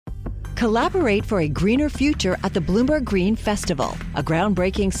Collaborate for a greener future at the Bloomberg Green Festival, a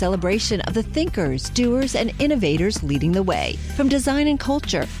groundbreaking celebration of the thinkers, doers, and innovators leading the way. From design and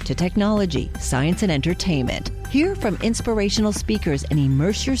culture to technology, science, and entertainment. Hear from inspirational speakers and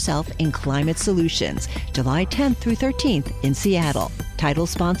immerse yourself in climate solutions. July 10th through 13th in Seattle. Title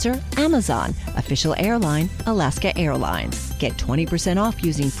sponsor, Amazon. Official airline, Alaska Airlines. Get 20% off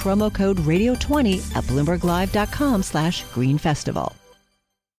using promo code Radio20 at BloombergLive.com/greenfestival.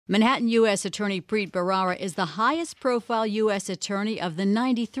 Manhattan U.S. Attorney Preet Bharara is the highest-profile U.S. attorney of the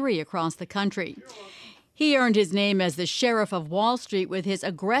 93 across the country. He earned his name as the Sheriff of Wall Street with his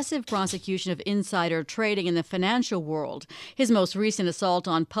aggressive prosecution of insider trading in the financial world. His most recent assault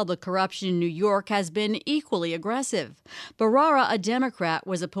on public corruption in New York has been equally aggressive. Bharara, a Democrat,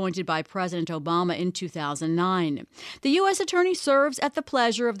 was appointed by President Obama in 2009. The U.S. Attorney serves at the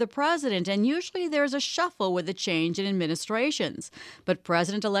pleasure of the president, and usually there's a shuffle with a change in administrations. But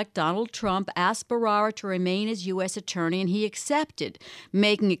President-elect Donald Trump asked Bharara to remain as U.S. Attorney, and he accepted,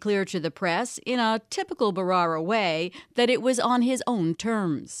 making it clear to the press, in a typical Bharara way, that it was on his own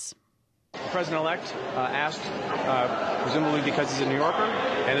terms. The President-elect asked, presumably because he's a New Yorker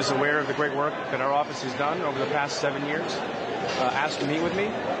and is aware of the great work that our office has done over the past 7 years, asked to meet with me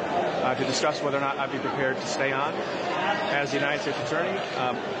to discuss whether or not I'd be prepared to stay on as the United States Attorney,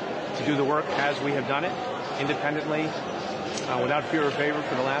 to do the work as we have done it, independently, without fear or favor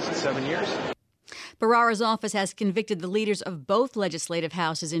for the last 7 years. Bharara's office has convicted the leaders of both legislative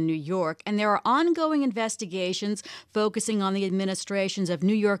houses in New York, and there are ongoing investigations focusing on the administrations of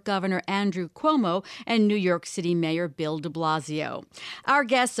New York Governor Andrew Cuomo and New York City Mayor Bill de Blasio. Our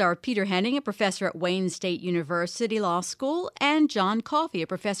guests are Peter Henning, a professor at Wayne State University Law School, and John Coffey, a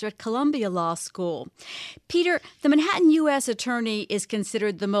professor at Columbia Law School. Peter, the Manhattan U.S. Attorney is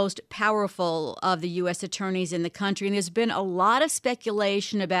considered the most powerful of the U.S. attorneys in the country, and there's been a lot of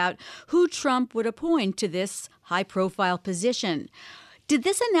speculation about who Trump would appoint to this high-profile position. Did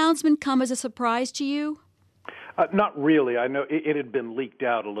this announcement come as a surprise to you? Not really. I know it had been leaked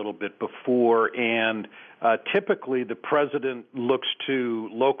out a little bit before, and typically the president looks to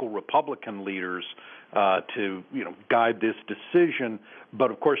local Republican leaders to guide this decision.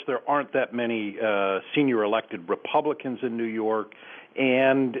 But, of course, there aren't that many senior elected Republicans in New York,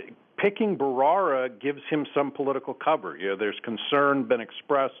 and picking Bharara gives him some political cover. There's concern been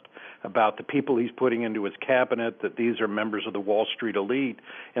expressed about the people he's putting into his cabinet, that these are members of the Wall Street elite.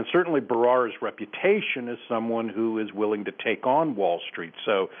 And certainly Bharara's reputation as someone who is willing to take on Wall Street.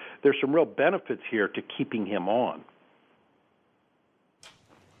 So there's some real benefits here to keeping him on.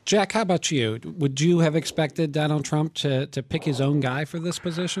 Jack, how about you? Would you have expected Donald Trump to pick his own guy for this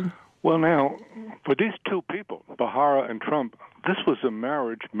position? Well, now, for these two people, Bharara and Trump, this was a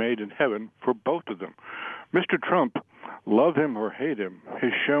marriage made in heaven for both of them. Mr. Trump, love him or hate him,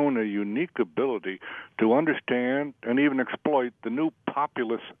 has shown a unique ability to understand and even exploit the new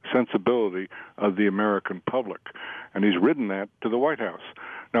populist sensibility of the American public. And he's ridden that to the White House.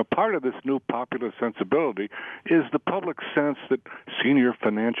 Now, part of this new populist sensibility is the public's sense that senior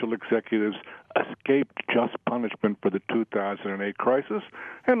financial executives escaped just punishment for the 2008 crisis,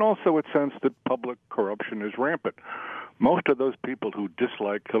 and also a sense that public corruption is rampant. Most of those people who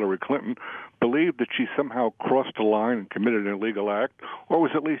dislike Hillary Clinton believe that she somehow crossed a line and committed an illegal act, or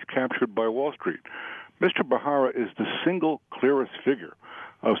was at least captured by Wall Street. Mr. Bharara is the single clearest figure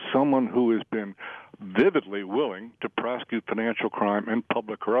of someone who has been vividly willing to prosecute financial crime and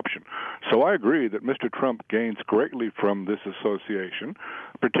public corruption. So I agree that Mr. Trump gains greatly from this association,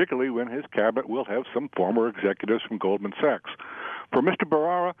 particularly when his cabinet will have some former executives from Goldman Sachs. For Mr.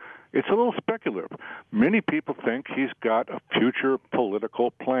 Bharara, it's a little speculative. Many people think he's got a future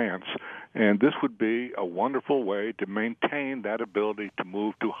political plans, and this would be a wonderful way to maintain that ability to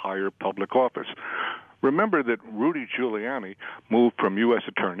move to higher public office. Remember that Rudy Giuliani moved from U.S.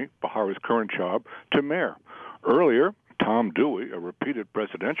 Attorney, Bharara's current job, to mayor. Earlier, Tom Dewey, a repeated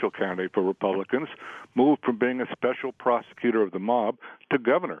presidential candidate for Republicans, moved from being a special prosecutor of the mob to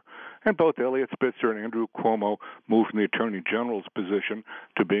governor. And both Eliot Spitzer and Andrew Cuomo moved from the Attorney General's position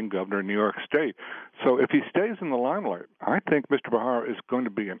to being governor of New York State. So if he stays in the limelight, I think Mr. Bharara is going to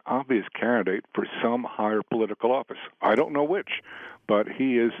be an obvious candidate for some higher political office. I don't know which, but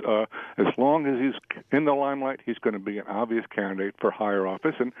he is, as long as he's in the limelight, he's going to be an obvious candidate for higher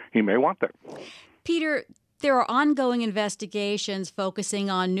office, and he may want that. Peter, there are ongoing investigations focusing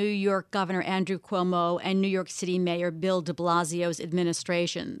on New York Governor Andrew Cuomo and New York City Mayor Bill de Blasio's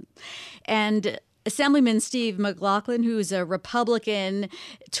administration. And Assemblyman Steve McLaughlin, who's a Republican,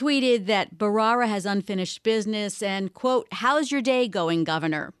 tweeted that Bharara has unfinished business and, quote, "How's your day going,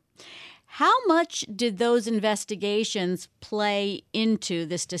 Governor?" How much did those investigations play into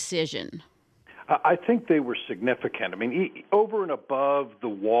this decision? I think they were significant. I mean, over and above the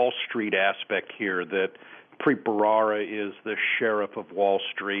Wall Street aspect here, that Preet Bharara is the sheriff of Wall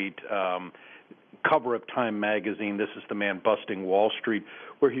Street, cover of Time magazine, this is the man busting Wall Street,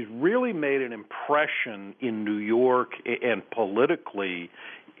 where he's really made an impression in New York and politically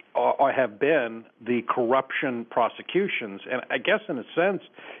have been the corruption prosecutions. And I guess in a sense,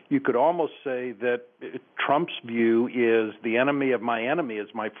 you could almost say that Trump's view is the enemy of my enemy is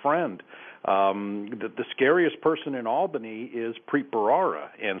my friend. The scariest person in Albany is Preet Bharara.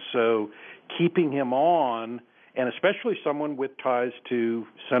 And so keeping him on, and especially someone with ties to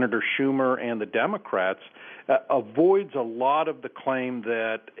Senator Schumer and the Democrats, avoids a lot of the claim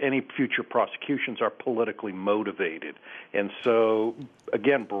that any future prosecutions are politically motivated. And so,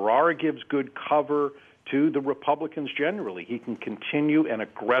 again, Bharara gives good cover to the Republicans generally. He can continue an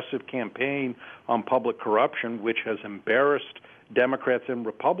aggressive campaign on public corruption, which has embarrassed Democrats and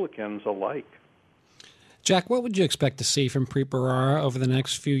Republicans alike. Jack, what would you expect to see from Preet Bharara over the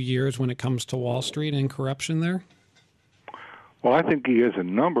next few years when it comes to Wall Street and corruption there? Well, I think he has a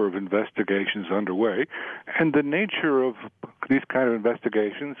number of investigations underway, and the nature of these kind of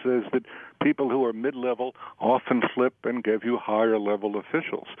investigations is that people who are mid-level often flip and give you higher-level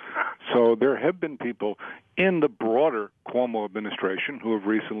officials. So there have been people in the broader Cuomo administration who have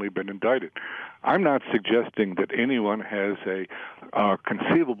recently been indicted. I'm not suggesting that anyone has a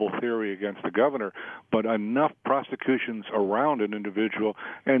conceivable theory against the governor, but enough prosecutions around an individual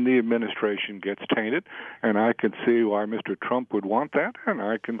and the administration gets tainted, and I can see why Mr. Trump would want that, and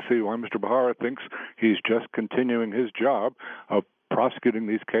I can see why Mr. Bharara thinks he's just continuing his job of prosecuting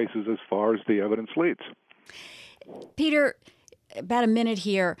these cases as far as the evidence leads. Peter, about a minute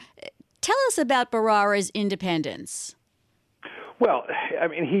here. Tell us about Bharara's independence. Well, I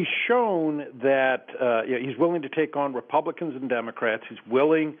mean, he's shown that he's willing to take on Republicans and Democrats. He's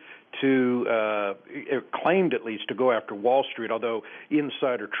willing to, claimed at least, to go after Wall Street, although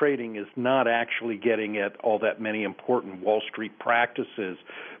insider trading is not actually getting at all that many important Wall Street practices.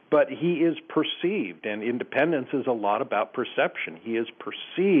 But he is perceived, and independence is a lot about perception. He is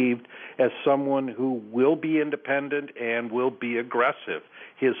perceived as someone who will be independent and will be aggressive.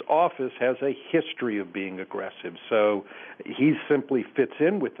 His office has a history of being aggressive, so he simply fits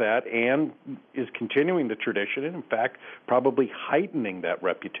in with that and is continuing the tradition and, in fact, probably heightening that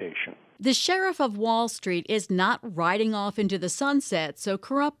reputation. The sheriff of Wall Street is not riding off into the sunset, so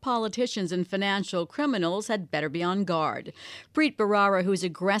corrupt politicians and financial criminals had better be on guard. Preet Bharara, whose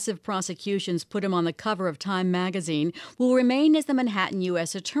aggressive prosecutions put him on the cover of Time magazine, will remain as the Manhattan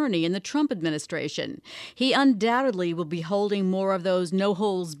U.S. Attorney in the Trump administration. He undoubtedly will be holding more of those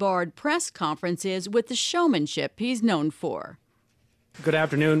no-holds-barred press conferences with the showmanship he's known for. Good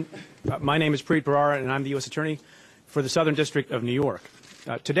afternoon. My name is Preet Bharara, and I'm the U.S. Attorney for the Southern District of New York.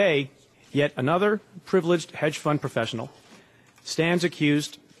 Today, yet another privileged hedge fund professional stands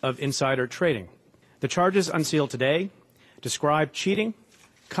accused of insider trading. The charges unsealed today describe cheating,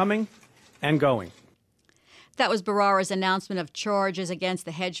 coming, and going. That was Bharara's announcement of charges against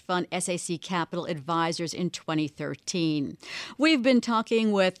the hedge fund SAC Capital Advisors in 2013. We've been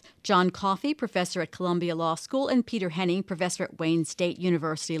talking with John Coffey, professor at Columbia Law School, and Peter Henning, professor at Wayne State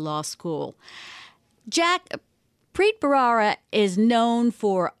University Law School. Jack, Preet Bharara is known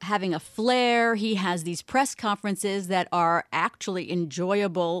for having a flair. He has these press conferences that are actually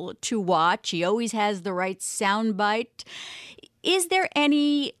enjoyable to watch. He always has the right soundbite. Is there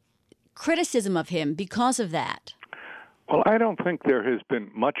any criticism of him because of that? Well, I don't think there has been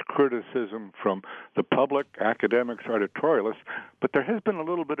much criticism from the public, academics, or editorialists, but there has been a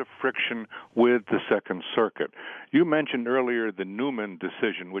little bit of friction with the Second Circuit. You mentioned earlier the Newman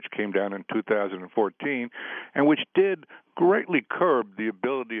decision, which came down in 2014, and which did greatly curb the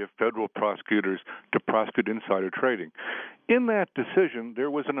ability of federal prosecutors to prosecute insider trading. In that decision,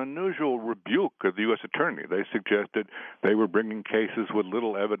 there was an unusual rebuke of the U.S. Attorney. They suggested they were bringing cases with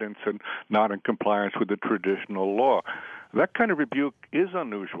little evidence and not in compliance with the traditional law. That kind of rebuke is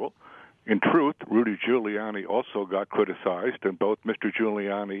unusual. In truth, Rudy Giuliani also got criticized, and both Mr.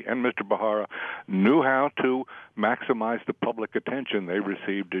 Giuliani and Mr. Bharara knew how to maximize the public attention they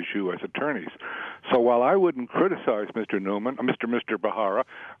received as U.S. attorneys. So while I wouldn't criticize Mr. Bharara,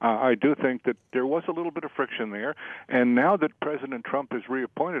 I do think that there was a little bit of friction there. And now that President Trump has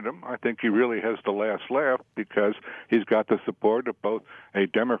reappointed him, I think he really has the last laugh because he's got the support of both a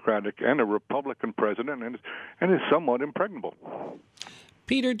Democratic and a Republican president and is somewhat impregnable.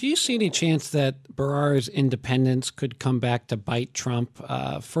 Peter, do you see any chance that Bharara's independence could come back to bite Trump?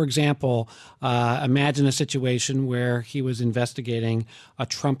 For example, imagine a situation where he was investigating a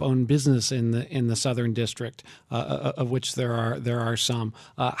Trump-owned business in the Southern District, of which there are some.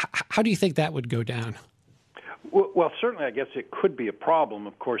 How do you think that would go down? Well, certainly, I guess it could be a problem.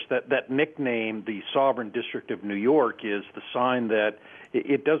 Of course, that nickname, the Sovereign District of New York, is the sign that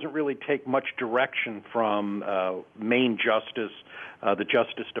it doesn't really take much direction from Main Justice, the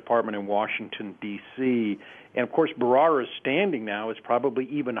Justice Department in Washington, D.C. And, of course, Bharara's standing now is probably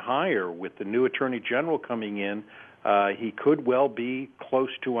even higher with the new Attorney General coming in. He could well be close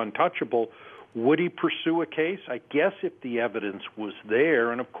to untouchable. Would he pursue a case? I guess if the evidence was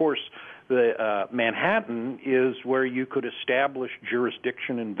there. And, of course, the Manhattan is where you could establish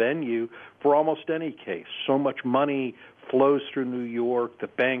jurisdiction and venue for almost any case. So much money flows through New York. The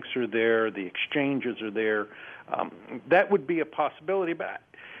banks are there. The exchanges are there. That would be a possibility, but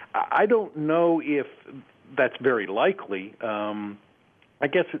I don't know if that's very likely. I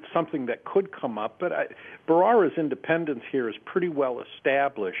guess it's something that could come up, but Bharara's independence here is pretty well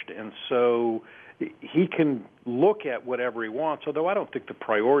established, and so he can look at whatever he wants, although I don't think the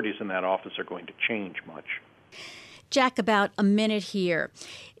priorities in that office are going to change much. Jack, about a minute here.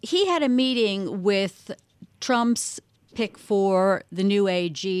 He had a meeting with Trump's pick for the new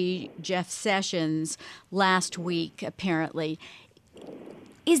AG, Jeff Sessions, last week, apparently.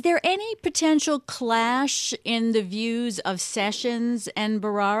 Is there any potential clash in the views of Sessions and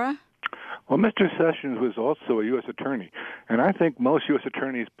Bharara? Well, Mr. Sessions was also a U.S. attorney, and I think most U.S.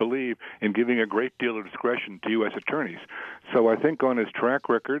 attorneys believe in giving a great deal of discretion to U.S. attorneys. So I think on his track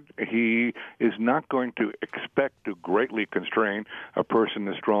record, he is not going to expect to greatly constrain a person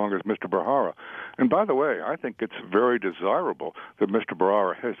as strong as Mr. Bharara. And by the way, I think it's very desirable that Mr.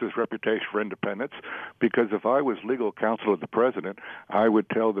 Bharara has this reputation for independence, because if I was legal counsel of the president, I would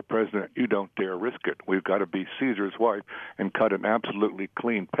tell the president, you don't dare risk it. We've got to be Caesar's wife and cut an absolutely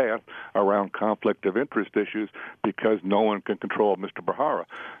clean path around conflict of interest issues, because no one can control Mr. Bharara.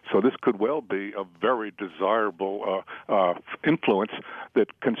 So this could well be a very desirable influence that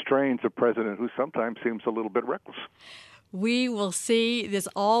constrains a president who sometimes seems a little bit reckless. We will see this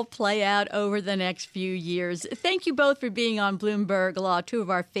all play out over the next few years. Thank you both for being on Bloomberg Law. Two of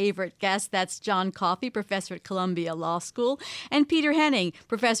our favorite guests. That's John Coffey, professor at Columbia Law School, and Peter Henning,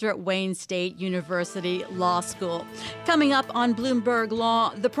 professor at Wayne State University Law School. Coming up on Bloomberg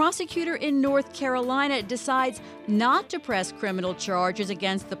Law, the prosecutor in North Carolina decides not to press criminal charges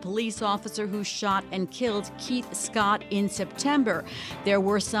against the police officer who shot and killed Keith Scott in September. There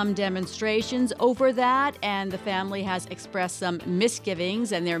were some demonstrations over that, and the family has expressed some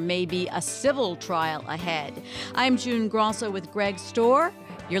misgivings, and there may be a civil trial ahead. I'm June Grosso with Greg Storr.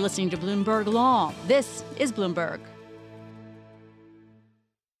 You're listening to Bloomberg Law. This is Bloomberg.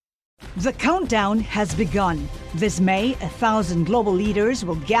 The countdown has begun. This May, 1,000 global leaders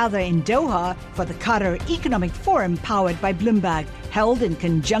will gather in Doha for the Qatar Economic Forum powered by Bloomberg, held in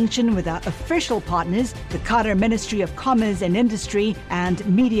conjunction with our official partners, the Qatar Ministry of Commerce and Industry and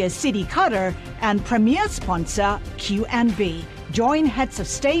Media City Qatar, and premier sponsor QNB. Join heads of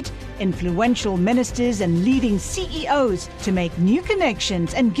state, influential ministers, and leading CEOs to make new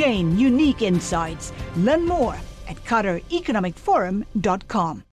connections and gain unique insights. Learn more at QatarEconomicForum.com.